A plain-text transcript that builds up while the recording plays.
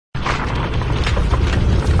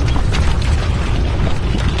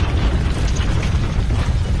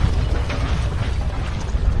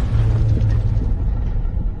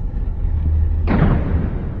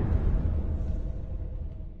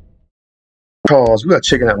Pause. We are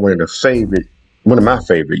checking out one of my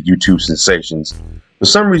favorite YouTube sensations. For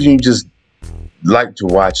some reason, you just like to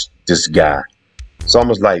watch this guy. It's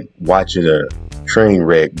almost like watching a train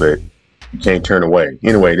wreck, but you can't turn away.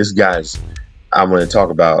 Anyway, this guy's I'm going to talk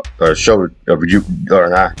about or show a review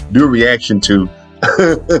or I do a reaction to.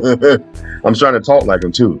 I'm trying to talk like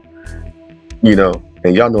him too, you know,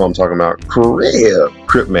 and y'all know what I'm talking about.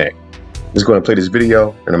 Crip Mac. Just going to play this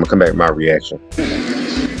video and I'm gonna come back with my reaction.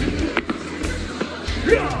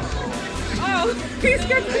 Oh, he's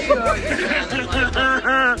got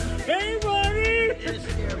hey, buddy!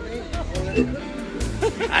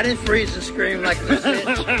 I didn't freeze and scream like this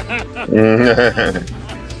bitch.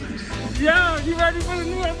 Yo, you ready for the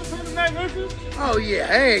new episode of Night Ventures? Oh yeah,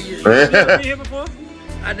 hey, you been here before?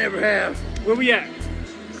 I never have. Where we at?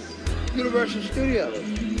 Universal Studios.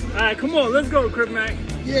 Alright, come on, let's go, Crip Mac.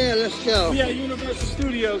 Yeah, let's go. We at Universal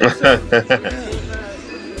Studios.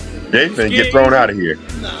 They finna get thrown out of here.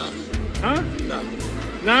 No. Huh? No.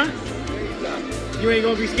 Nah? No. You ain't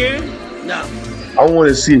gonna be scared? No. I want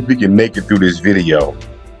to see if we can make it through this video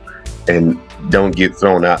and don't get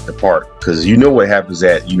thrown out the park, because you know what happens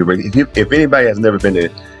at Universal. If anybody has never been to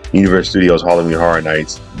Universal Studios Halloween Horror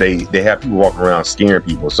Nights, they have people walking around scaring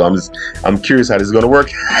people. So I'm curious how this is gonna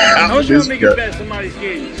work. I hope you don't make it bad somebody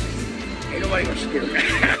scared you. Ain't nobody gonna scare me.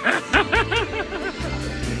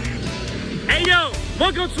 Hey yo,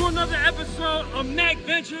 welcome to another episode of Mac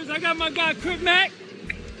Ventures. I got my guy Crip Mac.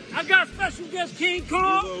 I got special guest King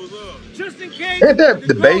Kong. What's up? Just in case. Ain't that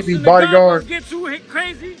the baby's bodyguard? Get too hit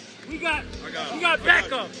crazy. We got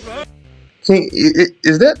backup, bro. King,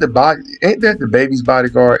 is that the body? Ain't that the baby's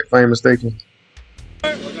bodyguard? If I ain't mistaken.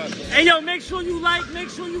 Hey yo, make sure you like, make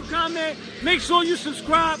sure you comment, make sure you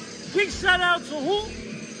subscribe. Big shout out to who?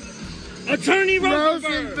 Attorney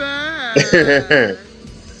Rosenberg.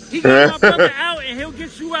 He got my brother out and he'll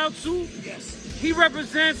get you out too. Yes. He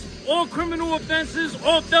represents all criminal offenses,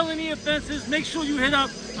 all felony offenses. Make sure you hit up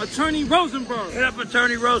Attorney Rosenberg. Hit up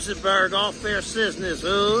Attorney Rosenberg, all fair business,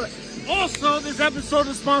 hood. Also, this episode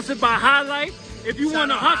is sponsored by Highlight. If you want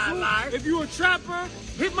to hustle, if you're a trapper,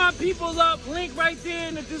 hit my people up. Link right there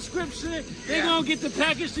in the description. They're gonna get the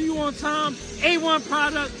package to you on time. A1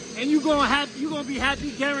 product, and you're gonna be happy,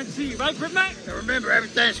 guaranteed. Right, Crip Mac? And remember,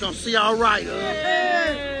 everything's gonna see all right.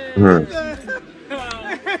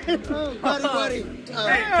 Oh, buddy.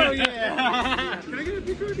 Hell yeah! Can I get a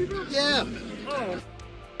picture of you, bro? Yeah. Oh.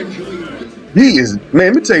 He is, man.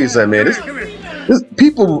 Let me tell you something, man. This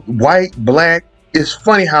people, white, black. It's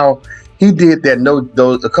funny how he did that.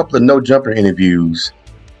 A couple of no jumper interviews,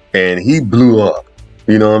 and he blew up.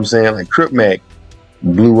 You know what I'm saying? Like Crip Mac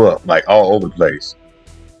blew up like all over the place.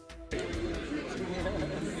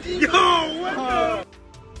 Yo, what the?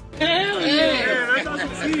 Hell yeah! That's awesome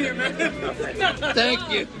to see you, man. Thank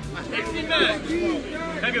you. Can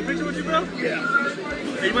I get a picture with you, bro? Yeah.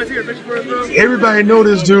 Hey, you might take a picture for us, bro? Everybody know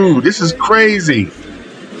this dude. This is crazy.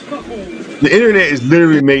 The internet has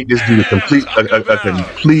literally made this dude a complete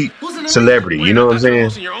celebrity. You know what I'm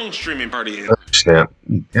saying? Your own streaming party. Snap.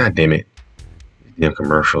 God damn it. Damn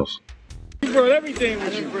commercials. You brought everything I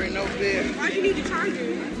with you. didn't bring no beer. Why'd you need the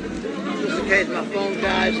charger? Just in case my phone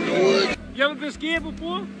dies in the woods. You ever been scared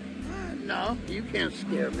before? No, you can't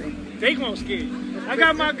scare me. They gon' scare you. I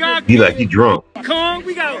got my guy. He like he drunk. Kong,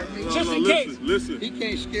 we got just in case. Listen. He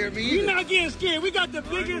can't scare me We either. not getting scared. We got the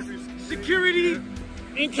biggest security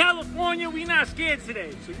in California. We not scared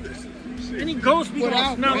today. Any ghosts we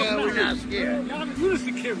gonna smell? We're not scared. Y'all can do the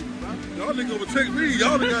security, bro. Y'all niggas gonna protect me.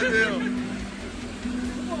 Y'all the goddamn.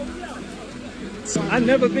 I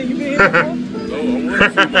never been. You been here before? No, I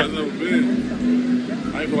want to. I've never been.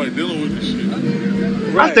 I ain't feel like dealing with this shit.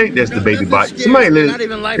 I think that's the baby body. Somebody Not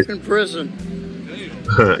even life in prison.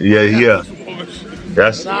 yeah.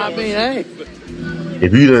 That's Nah, I mean, hey.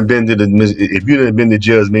 if you done been to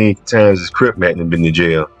jail as many times as Crip Mac done been to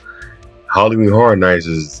jail. Halloween Horror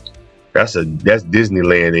Nights that's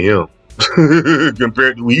Disneyland to him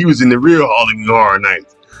compared to when he was in the real Halloween Horror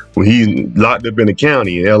Nights. When he locked up in the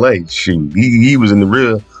county in LA, shoot, he was in the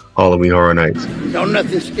real Halloween Horror Nights. Don't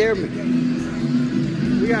nothing scare me.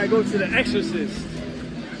 We gotta go to the Exorcist.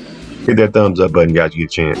 Hit that thumbs up button, guys. You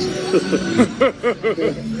get a chance.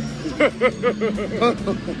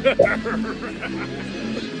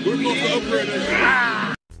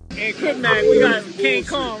 And Crip Mac, we got King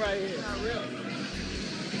Kong right here.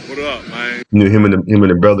 What up, man? You know, him and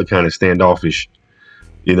the brother kind of standoffish.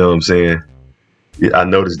 You know what I'm saying? Yeah, I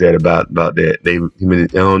noticed that about that. I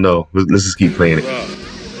don't know. Let's just keep playing it. What up?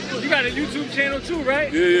 You got a YouTube channel too,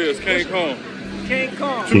 right? Yeah, it's King Kong. King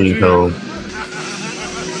Kong. King Kong.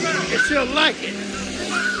 You still like it.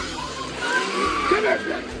 Come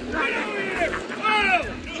over here.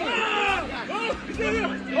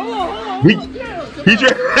 He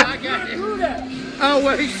tried. I got him. Oh,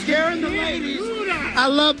 well, he's scaring the ladies. I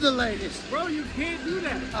love the ladies. Bro, you can't do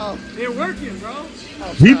that. Oh. They're working, bro.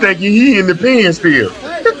 Oh, He thinking he in the pen still.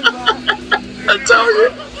 I told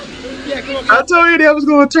you. Yeah, come on. I told you that was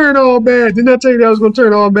gonna turn all bad. Didn't I tell you that was gonna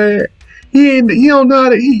turn all bad? He don't know how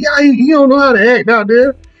to he don't know how to act out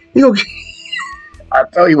there. He don't, I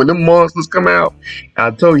told you when them monsters come out,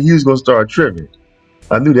 I told you he was gonna start tripping.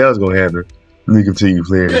 I knew that was gonna happen. Let me continue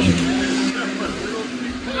playing.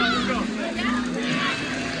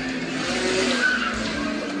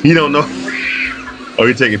 He don't know. Oh,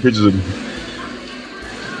 you're taking pictures of me.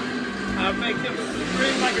 I'll make him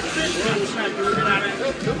scream like a fish.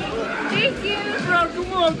 Thank you. Bro,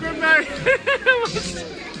 come on, good man.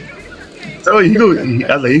 Oh, I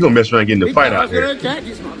was like, he gonna mess around and get in the fight out there.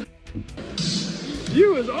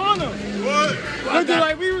 You was on him. What? Looking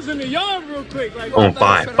like we was in the yard real quick. Like, On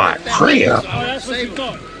fire. Oh, that's what you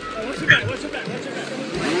thought. Oh, what's your back? What's your back? What's your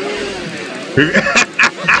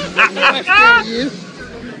back?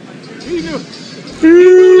 He knew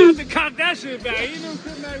not to cop that shit back. He knew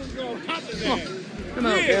Crip was gonna pop his ass. Come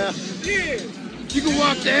on, Yeah. You can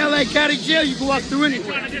walk to LA County Jail. You can walk through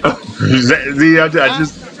anywhere. See,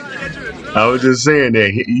 I was just saying that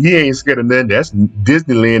he ain't scared of nothing. That's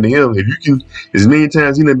Disneyland to him. If you can, as many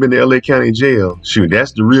times he done been to LA County Jail. Shoot,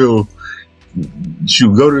 that's the real.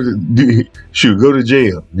 Shoot, go to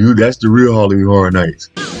jail, dude. That's the real Halloween Horror Nights.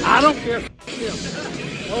 I don't care.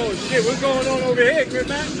 Oh shit, what's going on over here, Crip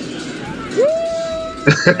man?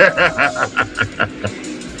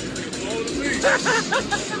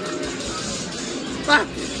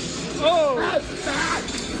 Oh!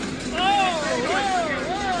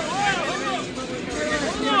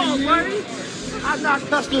 Hold on, buddy. I knock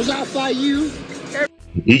customers out by you.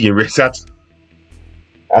 He get rich out.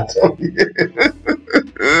 I told you.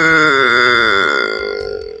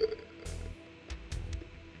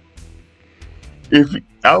 If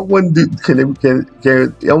I wouldn't do, can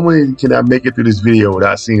I make it through this video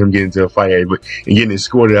without seeing him get into a fight and getting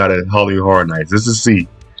escorted out of Halloween Horror Nights? Let's just see.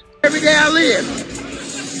 Every day I live.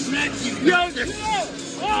 Yo,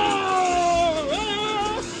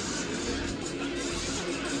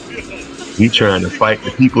 He trying to fight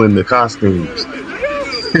the people in the costumes.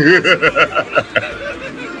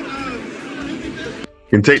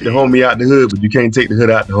 Can take the homie out the hood, but you can't take the hood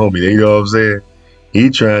out the homie. You know what I'm saying? He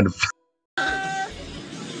trying to.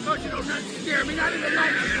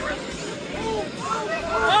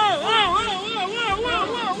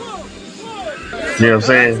 You know what I'm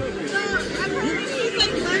saying?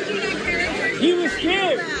 he was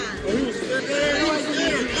scared.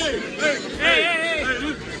 Hey.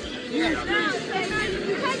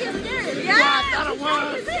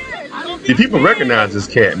 See, people recognize this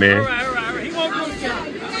cat, man. All right. He won't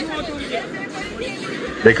do it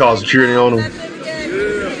again. They call security on him.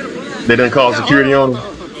 They done call security on him.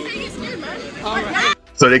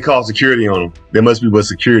 So they call security on him. There must be what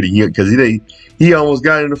security, because he almost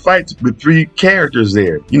got in a fight with 3 characters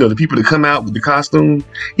there. You know, the people that come out with the costume.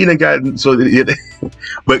 He done got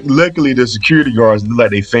but luckily the security guards look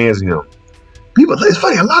like they fans of him. People, it's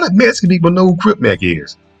funny. A lot of Mexican people know who Crip Mac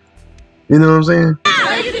is. You know what I'm saying?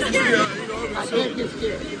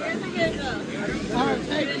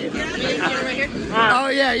 Oh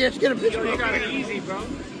yeah, let's get a picture. You got it easy, bro.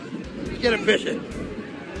 Let's get a picture.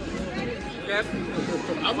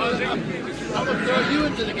 I'm gonna throw you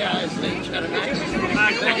into the guy's thing.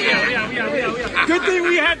 Good thing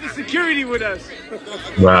we had the security with us.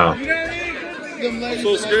 Wow. You know what I mean? I'm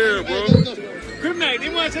so scared, bro. Good night. They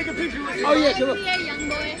want to take a picture with you. Oh yeah, come on. young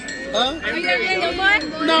boy. Huh? Are you NBA young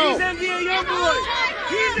boy? No. He's NBA young boy.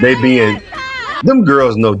 They being them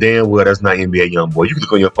girls know damn well that's not NBA young boy. You can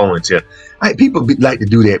look on your phone and tell. People like to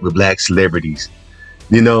do that with black celebrities.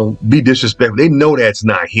 You know, be disrespectful. They know that's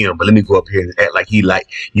not him, but let me go up here and act like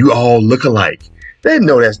you all look alike. They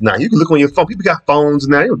know that's not. You can look on your phone. People got phones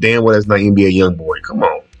now. They know damn well that's not NBA young boy. Come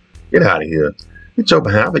on, get out of here. Get your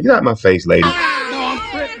behind. Get out of my face, lady. No, I'm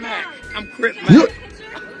Crip Mac. I'm Crip Mac.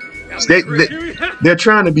 They're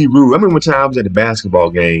trying to be rude. I remember one time I was at the basketball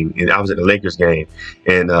game and I was at the Lakers game,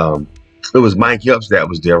 and it was Mike Epps that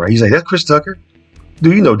was there. Right? He's like, "That's Chris Tucker."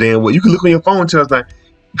 Dude, you know damn well. You can look on your phone and tell us like,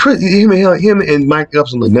 him and Mike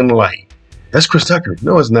Epps look nothing alike. That's Chris Tucker.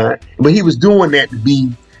 No, it's not. But he was doing that to be,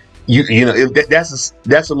 you know, that's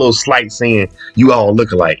a little slight saying you all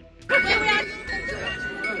look alike.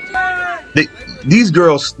 These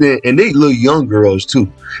girls, and they little young girls too.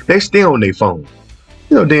 They stay on their phone.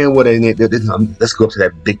 You know damn well let's go up to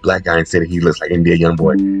that big black guy and say that he looks like NBA young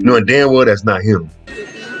boy. Knowing damn well that's not him.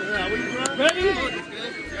 Ready?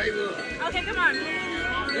 Okay, come on.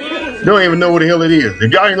 They don't even know what the hell it is.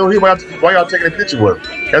 If y'all ain't know here, why y'all taking a picture with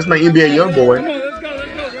him? That's my NBA young boy. Come on, let's go,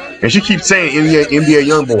 bro. And she keeps saying NBA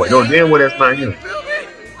young boy. No, damn well that's not him.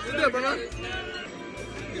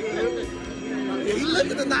 He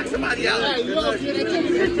looking to knock somebody out.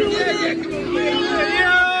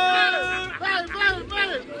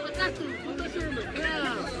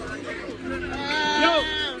 Yo,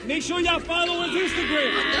 make sure y'all follow his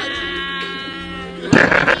Instagram.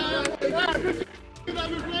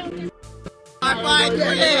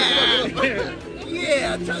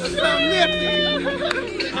 Yeah, tell us something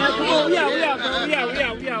nifty. Come on, we out.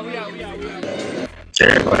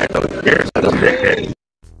 Everybody knows there's some dickhead.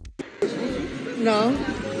 No.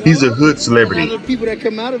 He's a hood All celebrity. the people that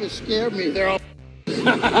come out of it scare me. They're all.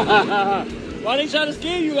 Why they trying to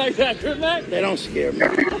scare you like that, Crip Mac? They don't scare me.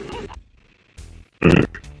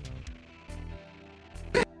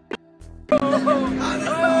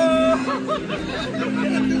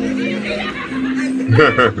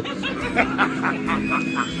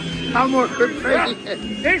 I'm more crazy.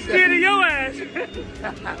 They scared of your ass.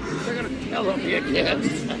 They're gonna tell on me again.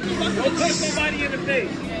 Don't touch somebody in the face.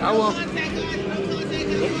 I won't.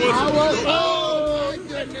 Oh my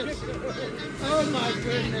goodness. Oh my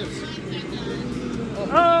goodness.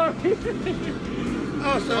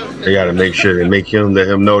 Oh, so They gotta make sure they let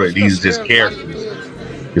him know that these just characters.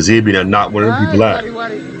 Because he'd be not one of them people out.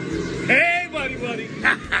 Hey, buddy.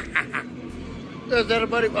 Is that a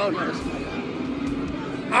buddy bonus?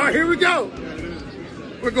 All right, here we go.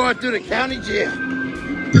 We're going through the county jail.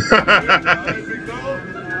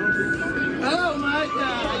 Oh my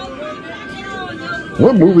God.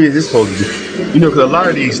 What movie is this supposed to be? You know, because a lot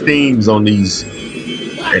of these themes on these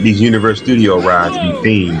at these Universal Studio rides be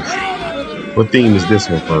themes. What theme is this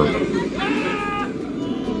one from?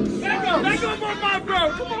 Back up, my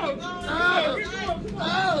bro. Come on.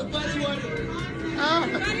 Oh, buddy, what?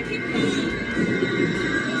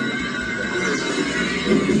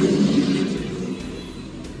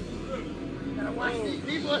 Gotta watch these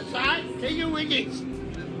people inside. Take your wiggies.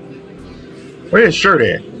 Where's his shirt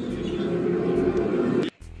at?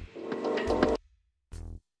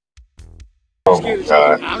 Oh my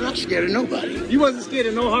God. I'm not scared of nobody. You wasn't scared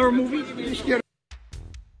of no horror movie? You scared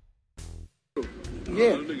of...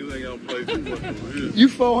 Yeah. Them niggas ain't gonna play too much over here. You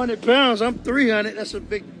 400 pounds, I'm 300. That's a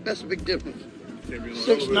big difference.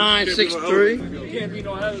 6'9", 6'3". Can't be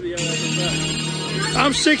no hell of the other.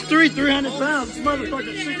 I'm 6'3", 300 pounds. This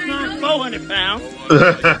motherfucker 6'9", 400 pounds.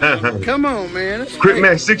 Come on, man. That's Crip great.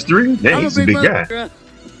 Mac 6'3"? Dang, he's a big guy.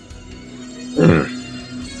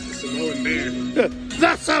 Samoan bear.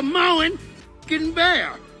 That's a mowing fucking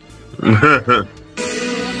bear. My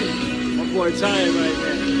boy tired right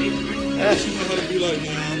now.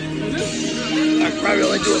 I'd probably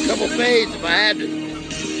only do a couple fades if I had to.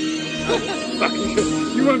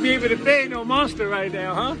 You wouldn't be able to fade no monster right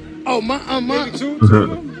now, huh? Oh, my. Maybe two.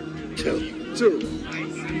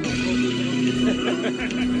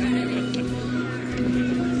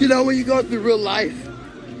 You know, when you go through real life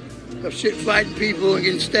of shit fighting people and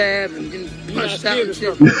getting stabbed and getting punched out and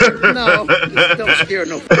shit. No, just don't scare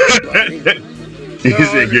nobody. He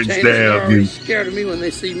said getting stabbed. They're scared of me when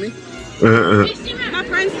they see me. Hey, C-Mac, my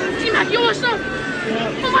friend. C-Mac, you want some?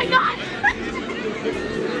 Oh my God!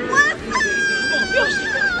 What's up? Yo,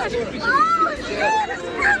 C-Mac. Oh, shit.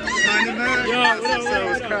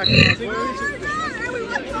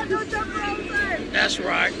 That's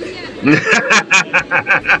right.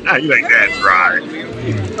 You like that's right.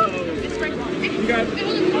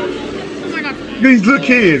 Oh my God. These little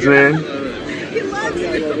kids, man. He loves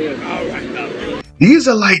you. These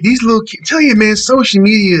are like these little kids. Tell you, man, social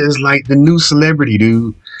media is like the new celebrity,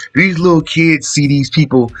 dude. These little kids see these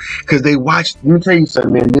people because they watch. Let me tell you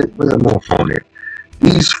something, man. Where's my phone there?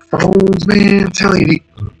 These phones, man. I'm telling you,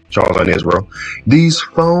 Charles on this, bro. These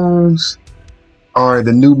phones are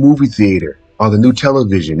the new movie theater, or the new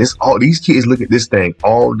television. This all these kids look at this thing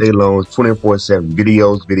all day long, 24/7,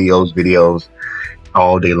 videos,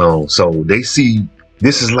 all day long. So they see.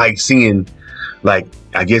 This is like seeing, like,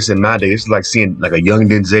 I guess in my day, it's like seeing like a young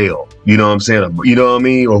Denzel. You know what I'm saying? You know what I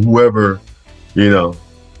mean? Or whoever, you know.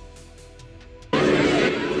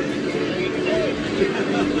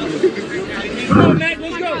 Come on, Mac,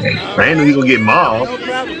 let's go. I ain't know he's gonna get mobbed. No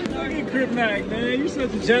problem. Look at Crip Mac, man. You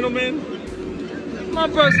such a gentleman. My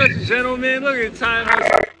bro's such a gentleman. Look at the time.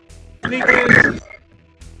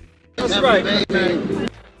 That's right.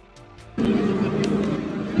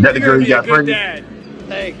 That the girl you got pregnant? Dad.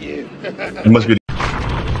 Thank you. It must be.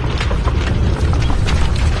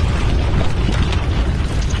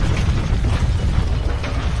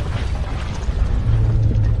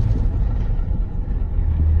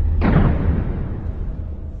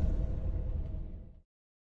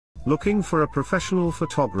 Looking for a professional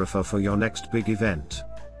photographer for your next big event?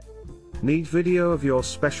 Need video of your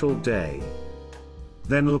special day?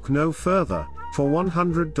 Then look no further. For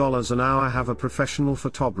 $100 an hour, have a professional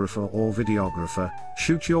photographer or videographer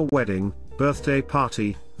shoot your wedding, birthday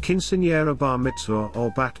party, quinceañera, bar mitzvah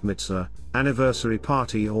or bat mitzvah, anniversary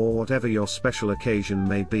party, or whatever your special occasion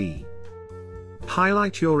may be.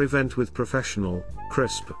 Highlight your event with professional,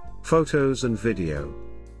 crisp photos and video.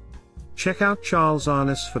 Check out Charles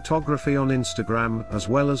Arness Photography on Instagram, as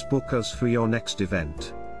well as book us for your next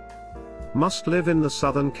event. Must live in the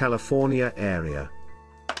Southern California area.